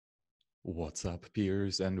What's up,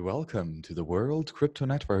 peers, and welcome to the World Crypto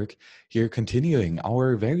Network. Here, continuing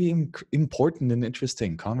our very important and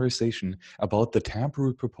interesting conversation about the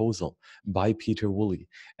Taproot proposal by Peter Woolley.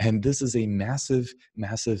 And this is a massive,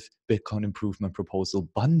 massive Bitcoin improvement proposal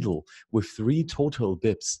bundle with three total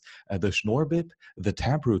BIPs, the Schnorr BIP, the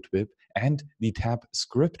Taproot BIP, and the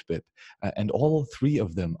TapScript BIP. And all three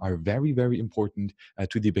of them are very, very important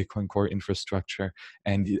to the Bitcoin core infrastructure.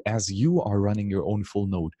 And as you are running your own full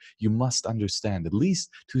node, you must understand, at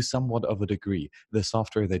least to somewhat of a degree, the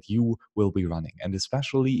software that you will be running. And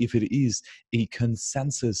especially if it is a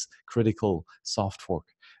consensus critical soft fork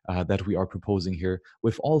that we are proposing here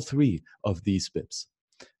with all three of these BIPs.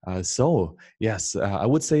 Yes, I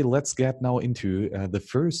would say let's get now into the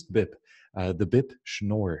first BIP, the BIP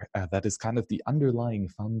Schnorr. That is kind of the underlying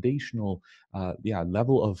foundational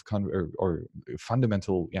level of or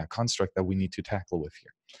fundamental construct that we need to tackle with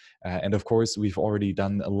here. And of course, we've already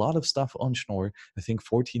done a lot of stuff on Schnorr. I think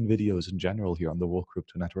 14 videos in general here on the World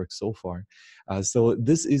Crypto Network so far. So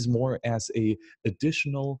this is more as a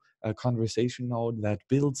additional conversation node that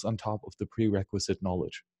builds on top of the prerequisite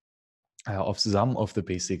knowledge of some of the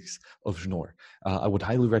basics of Schnorr. I would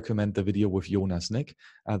highly recommend the video with Jonas Nick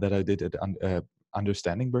that I did at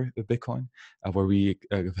Understanding Bitcoin, where we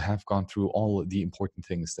have gone through all the important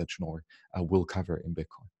things that Schnorr will cover in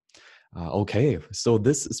Bitcoin. Okay, so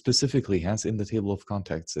this specifically has in the table of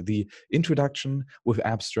contents the introduction with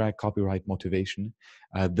abstract copyright motivation,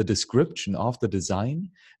 the description of the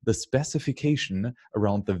design, the specification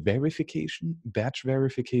around the verification, batch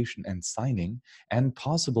verification, and signing, and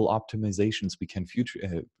possible optimizations we can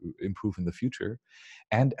improve in the future,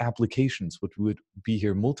 and applications, which would be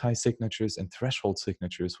here multi-signatures and threshold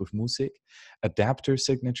signatures with Music, adapter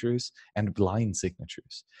signatures, and blind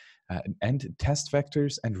signatures. And test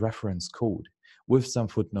vectors and reference code with some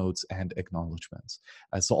footnotes and acknowledgements.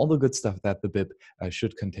 So all the good stuff that the BIP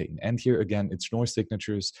should contain. And here again, it's Schnorr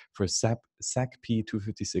signatures for SAC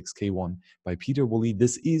P256K1 by Peter Woolley.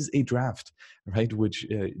 This is a draft, right? Which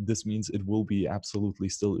this means it will be absolutely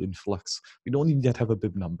still in flux. We don't even yet have a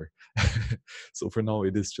BIP number. So for now,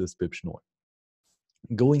 it is just BIP Schnorr.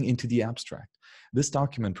 Going into the abstract, this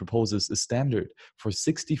document proposes a standard for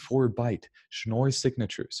 64-byte Schnorr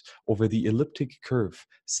signatures over the elliptic curve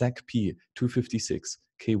SAC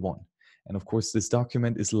P256K1. And of course, this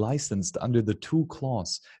document is licensed under the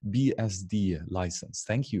two-clause BSD license.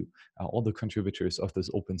 Thank you, all the contributors of this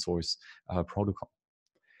open source protocol.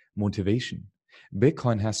 Motivation.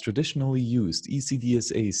 Bitcoin has traditionally used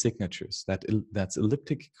ECDSA signatures, that's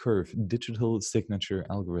elliptic curve digital signature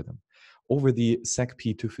algorithm, over the SAC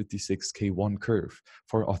P256K1 curve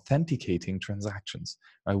for authenticating transactions.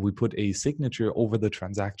 We put a signature over the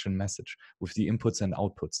transaction message with the inputs and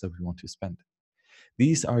outputs that we want to spend.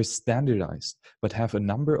 These are standardized, but have a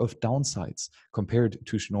number of downsides compared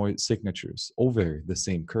to Schnorr signatures over the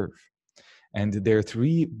same curve. And there are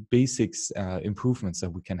three basics improvements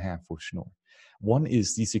that we can have for Schnorr. One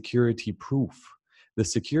is the security proof. The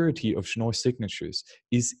security of Schnorr signatures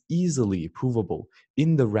is easily provable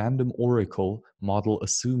in the random oracle model,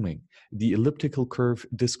 assuming the elliptical curve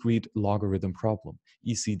discrete logarithm problem,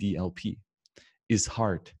 ECDLP, is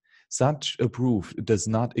hard. Such a proof does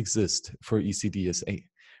not exist for ECDSA.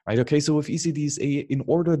 Right? Okay, so with ECDSA, in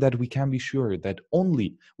order that we can be sure that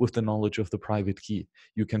only with the knowledge of the private key,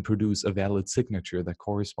 you can produce a valid signature that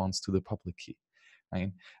corresponds to the public key.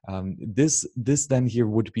 Right? This then here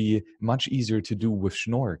would be much easier to do with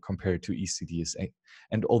Schnorr compared to ECDSA.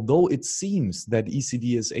 And although it seems that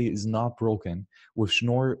ECDSA is not broken, with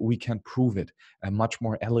Schnorr we can prove it much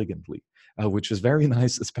more elegantly, which is very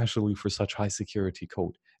nice, especially for such high security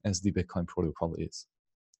code as the Bitcoin protocol is.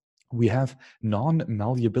 We have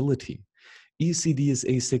non-malleability.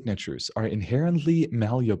 ECDSA signatures are inherently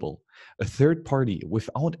malleable. A third party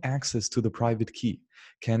without access to the private key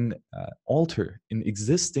can alter an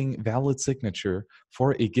existing valid signature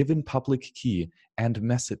for a given public key and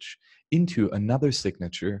message into another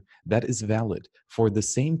signature that is valid for the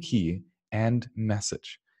same key and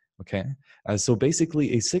message. Okay, so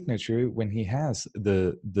basically a signature, when he has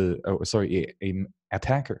an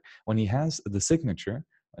attacker, when he has the signature,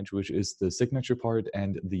 which is the signature part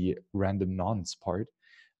and the random nonce part.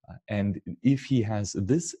 And if he has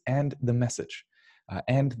this and the message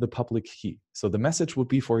and the public key. So the message would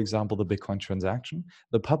be, for example, the Bitcoin transaction.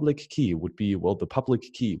 The public key would be, well, the public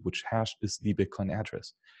key, which hash is the Bitcoin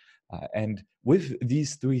address. And with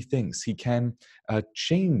these three things, he can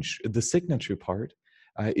change the signature part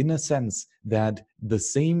in a sense that the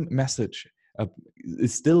same message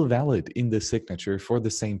is still valid in the signature for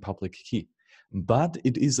the same public key. But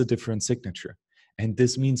it is a different signature. And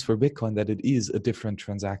this means for Bitcoin that it is a different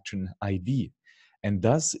transaction ID. And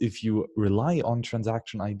thus, if you rely on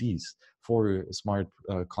transaction IDs for smart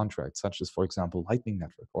contracts, such as, for example, Lightning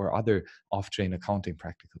Network or other off-chain accounting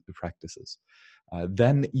practices,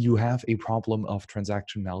 then you have a problem of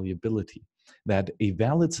transaction malleability, that a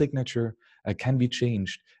valid signature can be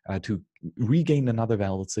changed to regain another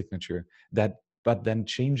valid signature that but then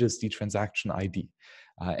changes the transaction ID.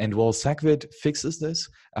 And while SegWit fixes this,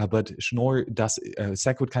 but Schnorr does,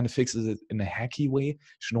 SegWit kind of fixes it in a hacky way.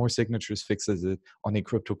 Schnorr Signatures fixes it on a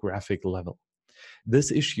cryptographic level.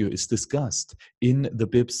 This issue is discussed in the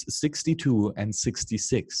BIPs 62 and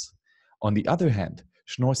 66. On the other hand,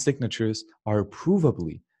 Schnorr signatures are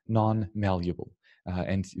provably non-malleable.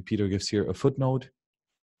 And Peter gives here a footnote.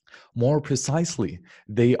 More precisely,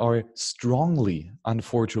 they are strongly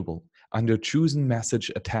unforgeable under chosen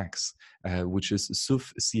message attacks, which is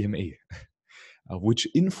SUF CMA, which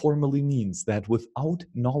informally means that without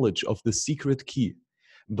knowledge of the secret key,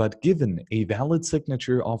 but given a valid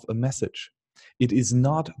signature of a message, it is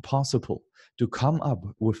not possible to come up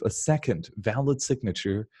with a second valid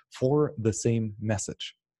signature for the same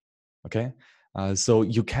message. Okay? So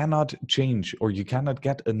you cannot change or you cannot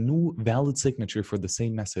get a new valid signature for the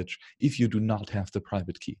same message if you do not have the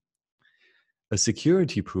private key. A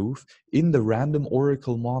security proof in the random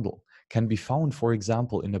oracle model can be found, for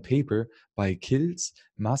example, in a paper by Kills,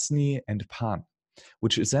 Masny, and Pan,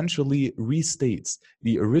 which essentially restates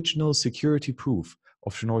the original security proof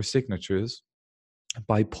of Schnorr signatures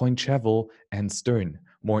by Pointcheval and Stern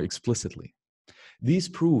more explicitly. These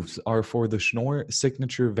proofs are for the Schnorr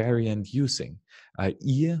signature variant using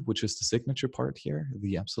E, which is the signature part here,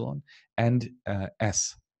 the epsilon, and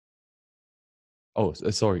S. Oh,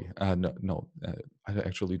 sorry. No. I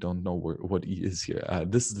actually don't know what E is here.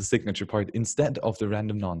 This is the signature part instead of the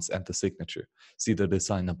random nonce and the signature. See the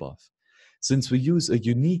design above. Since we use a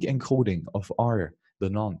unique encoding of R, the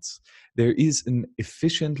nonce, there is an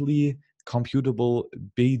efficiently computable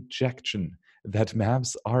bijection that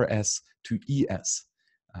maps RS to ES,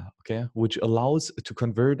 okay, which allows to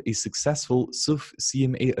convert a successful SUF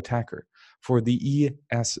CMA attacker for the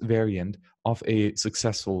ES variant of a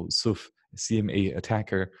successful SUF CMA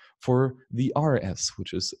attacker for the RS,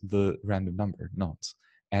 which is the random number nonce,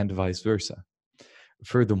 and vice versa.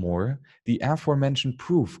 Furthermore, the aforementioned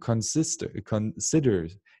proof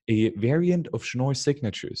considers a variant of Schnorr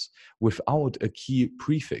signatures without a key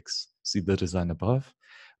prefix, see the design above,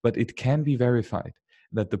 but it can be verified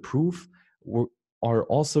that the proof are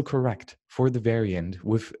also correct for the variant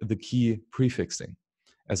with the key prefixing.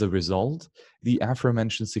 As a result, the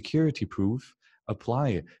aforementioned security proof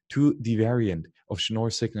apply to the variant of Schnorr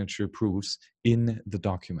signature proofs in the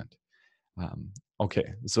document.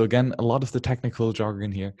 Okay, so again, a lot of the technical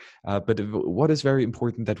jargon here, but what is very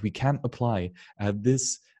important that we can apply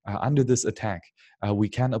this under this attack, we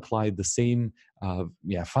can apply the same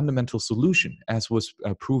fundamental solution as was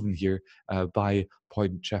proven here by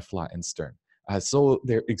Pointcheval and Stern. So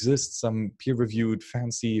there exists some peer-reviewed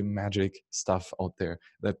fancy magic stuff out there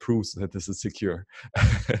that proves that this is secure.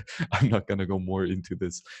 I'm not going to go more into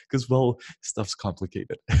this because, well, stuff's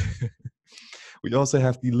complicated. We also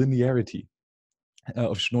have the linearity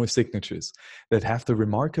of Schnorr signatures that have the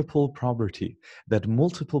remarkable property that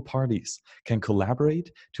multiple parties can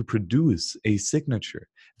collaborate to produce a signature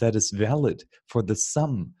that is valid for the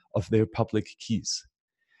sum of their public keys.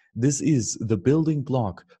 This is the building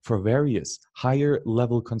block for various higher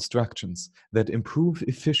level constructions that improve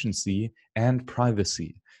efficiency and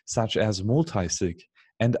privacy, such as multisig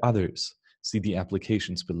and others. See the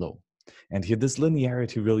applications below. And here, this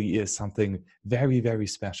linearity really is something very, very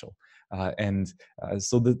special. In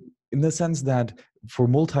the sense that for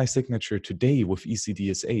multi-signature today with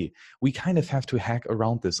ECDSA, we kind of have to hack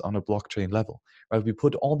around this on a blockchain level, right? We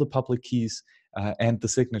put all the public keys and the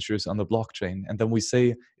signatures on the blockchain, and then we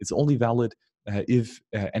say it's only valid if,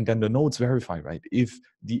 and then the nodes verify, right? If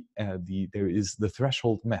there is the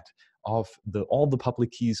threshold met of all the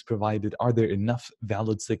public keys provided, are there enough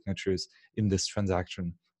valid signatures in this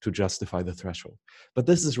transaction to justify the threshold? But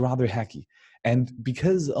this is rather hacky. And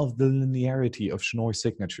because of the linearity of Schnorr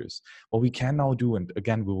signatures, what we can now do, and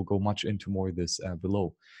again, we will go much into more of this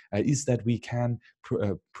below, is that we can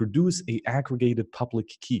produce an aggregated public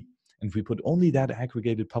key. And we put only that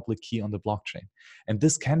aggregated public key on the blockchain. And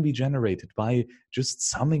this can be generated by just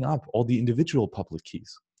summing up all the individual public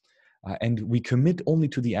keys. And we commit only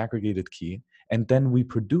to the aggregated key, and then we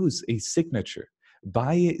produce a signature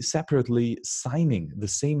by separately signing the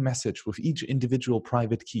same message with each individual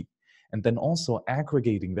private key. and then also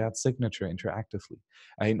aggregating that signature interactively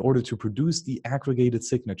in order to produce the aggregated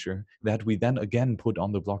signature that we then again put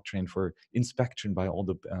on the blockchain for inspection by all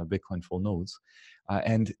the Bitcoin full nodes.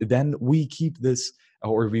 And then we keep this,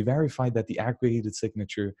 or we verify that the aggregated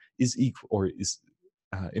signature is equal or is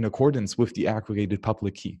in accordance with the aggregated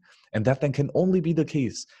public key. And that then can only be the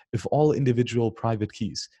case if all individual private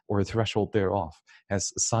keys or a threshold thereof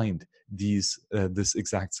has signed this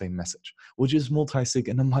exact same message, which is multi-sig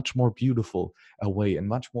in a much more beautiful way and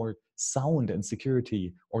much more sound and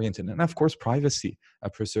security oriented, and of course privacy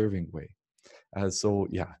preserving way. So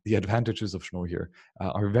yeah, the advantages of Schnorr here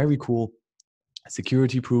are very cool.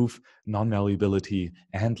 Security proof, non-malleability,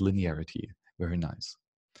 and linearity. Very nice.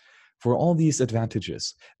 For all these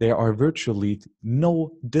advantages, there are virtually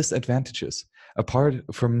no disadvantages apart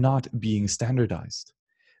from not being standardized.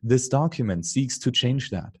 This document seeks to change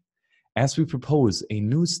that. As we propose a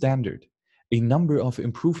new standard, a number of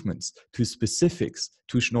improvements to specifics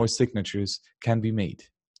to Schnorr signatures can be made.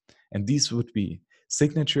 And these would be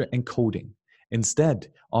signature encoding.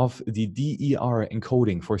 Instead of the DER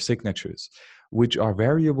encoding for signatures, which are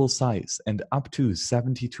variable size and up to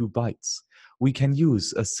 72 bytes, we can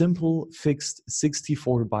use a simple fixed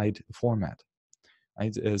 64-byte format.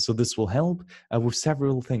 Right? So this will help with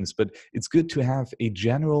several things, but it's good to have a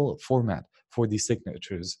general format for these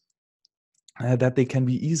signatures that they can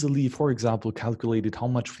be easily, for example, calculated how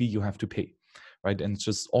much fee you have to pay, right? And it's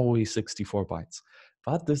just always 64 bytes.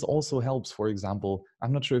 But this also helps, for example,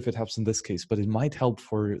 I'm not sure if it helps in this case, but it might help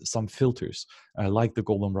for some filters, like the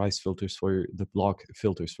Golem Rice filters for the block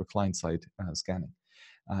filters for client-side scanning.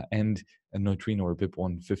 And a neutrino or BIP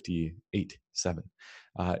 158.7.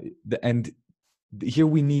 And here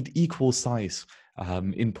we need equal size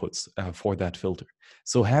inputs for that filter.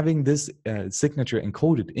 So having this signature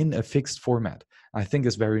encoded in a fixed format, I think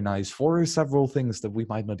is very nice for several things that we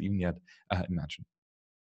might not even yet imagine.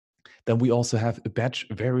 Then we also have a batch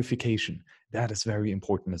verification. That is very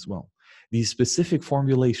important as well. The specific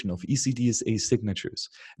formulation of ECDSA signatures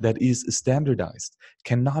that is standardized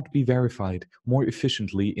cannot be verified more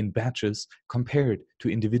efficiently in batches compared to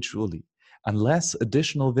individually, unless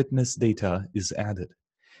additional witness data is added.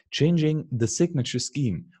 Changing the signature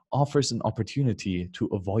scheme offers an opportunity to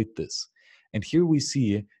avoid this. And here we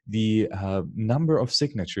see the number of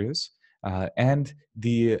signatures and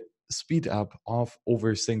the speed up of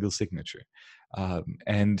over single signature.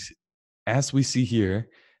 And as we see here,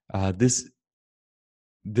 this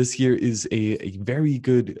here is a very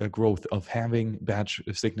good growth of having batch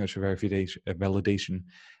signature verification validation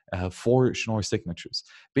for Schnorr signatures.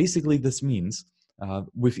 Basically, this means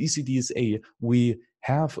with ECDSA, we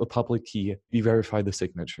have a public key, we verify the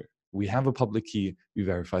signature. We have a public key, we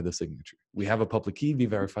verify the signature. We have a public key, we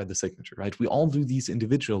verify the signature, right? We all do these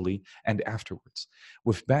individually and afterwards.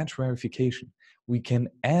 With batch verification, we can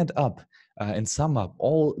add up and sum up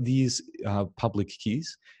all these public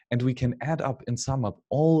keys, and we can add up and sum up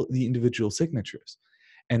all the individual signatures.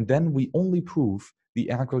 And then we only prove the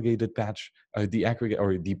aggregated batch, the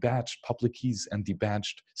batched public keys and the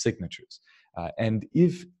batched signatures. And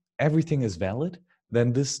if everything is valid,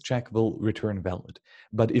 then this check will return valid.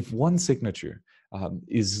 But if one signature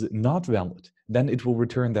is not valid, then it will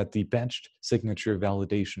return that the batched signature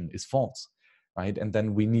validation is false, right? And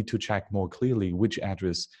then we need to check more clearly which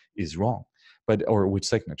address is wrong, or which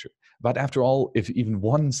signature. But after all, if even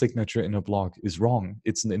one signature in a block is wrong,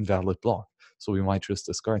 it's an invalid block. So we might just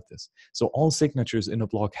discard this. So all signatures in a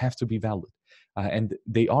block have to be valid. And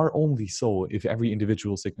they are only so if every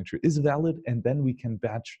individual signature is valid, and then we can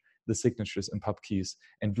batch the signatures and pub keys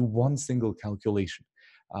and do one single calculation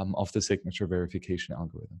of the signature verification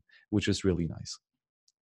algorithm, which is really nice.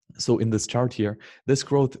 So in this chart here, this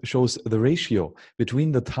growth shows the ratio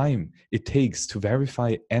between the time it takes to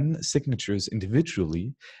verify n signatures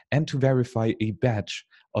individually and to verify a batch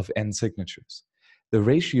of n signatures. The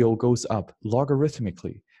ratio goes up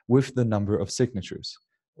logarithmically with the number of signatures.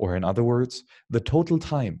 Or in other words, the total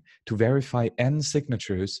time to verify n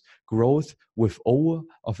signatures grows with O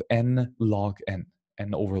of n log n,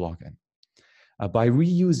 n over log n. By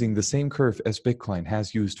reusing the same curve as Bitcoin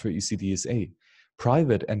has used for ECDSA,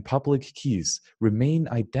 private and public keys remain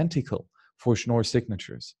identical for Schnorr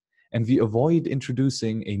signatures, and we avoid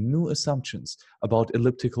introducing a new assumptions about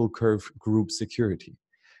elliptical curve group security.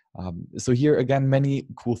 So here again, many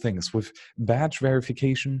cool things. With batch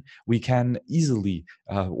verification, we can easily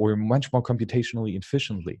or much more computationally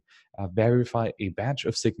efficiently verify a batch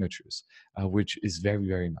of signatures, which is very,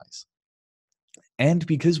 very nice. And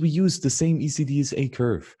because we use the same ECDSA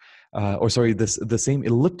curve, the same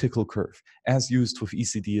elliptical curve as used with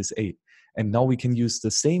ECDSA, and now we can use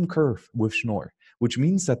the same curve with Schnorr, which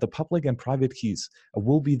means that the public and private keys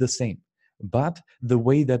will be the same. But the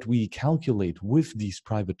way that we calculate with these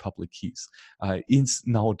private public keys is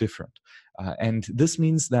now different. And this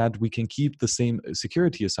means that we can keep the same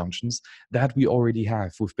security assumptions that we already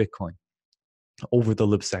have with Bitcoin over the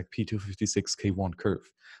Lipstack P256K1 curve,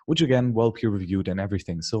 which again, well peer-reviewed and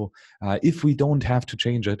everything. So if we don't have to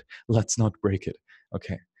change it, let's not break it.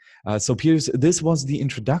 Okay. So Piers, this was the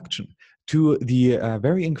introduction to the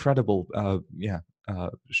very incredible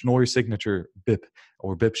Schnorr signature BIP,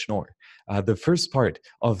 or BIP Schnorr. The first part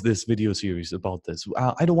of this video series about this.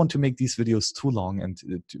 I don't want to make these videos too long and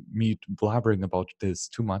me blabbering about this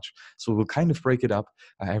too much, so we'll kind of break it up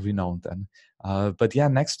every now and then. But yeah,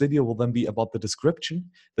 next video will then be about the description,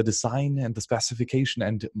 the design, and the specification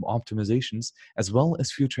and optimizations, as well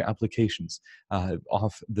as future applications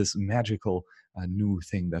of this magical new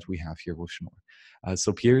thing that we have here with Schnorr.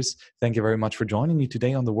 So Piers, thank you very much for joining me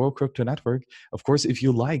today on the World Crypto Network. Of course, if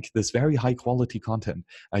you like this very high quality content,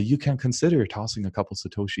 you can consider tossing a couple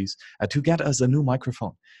Satoshis to get us a new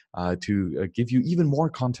microphone to give you even more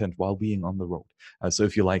content while being on the road. So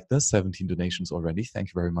if you like this, 17 donations already. Thank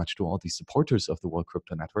you very much to all the supporters of the World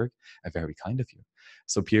Crypto Network. Very kind of you.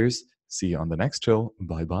 So Piers, see you on the next show.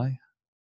 Bye-bye.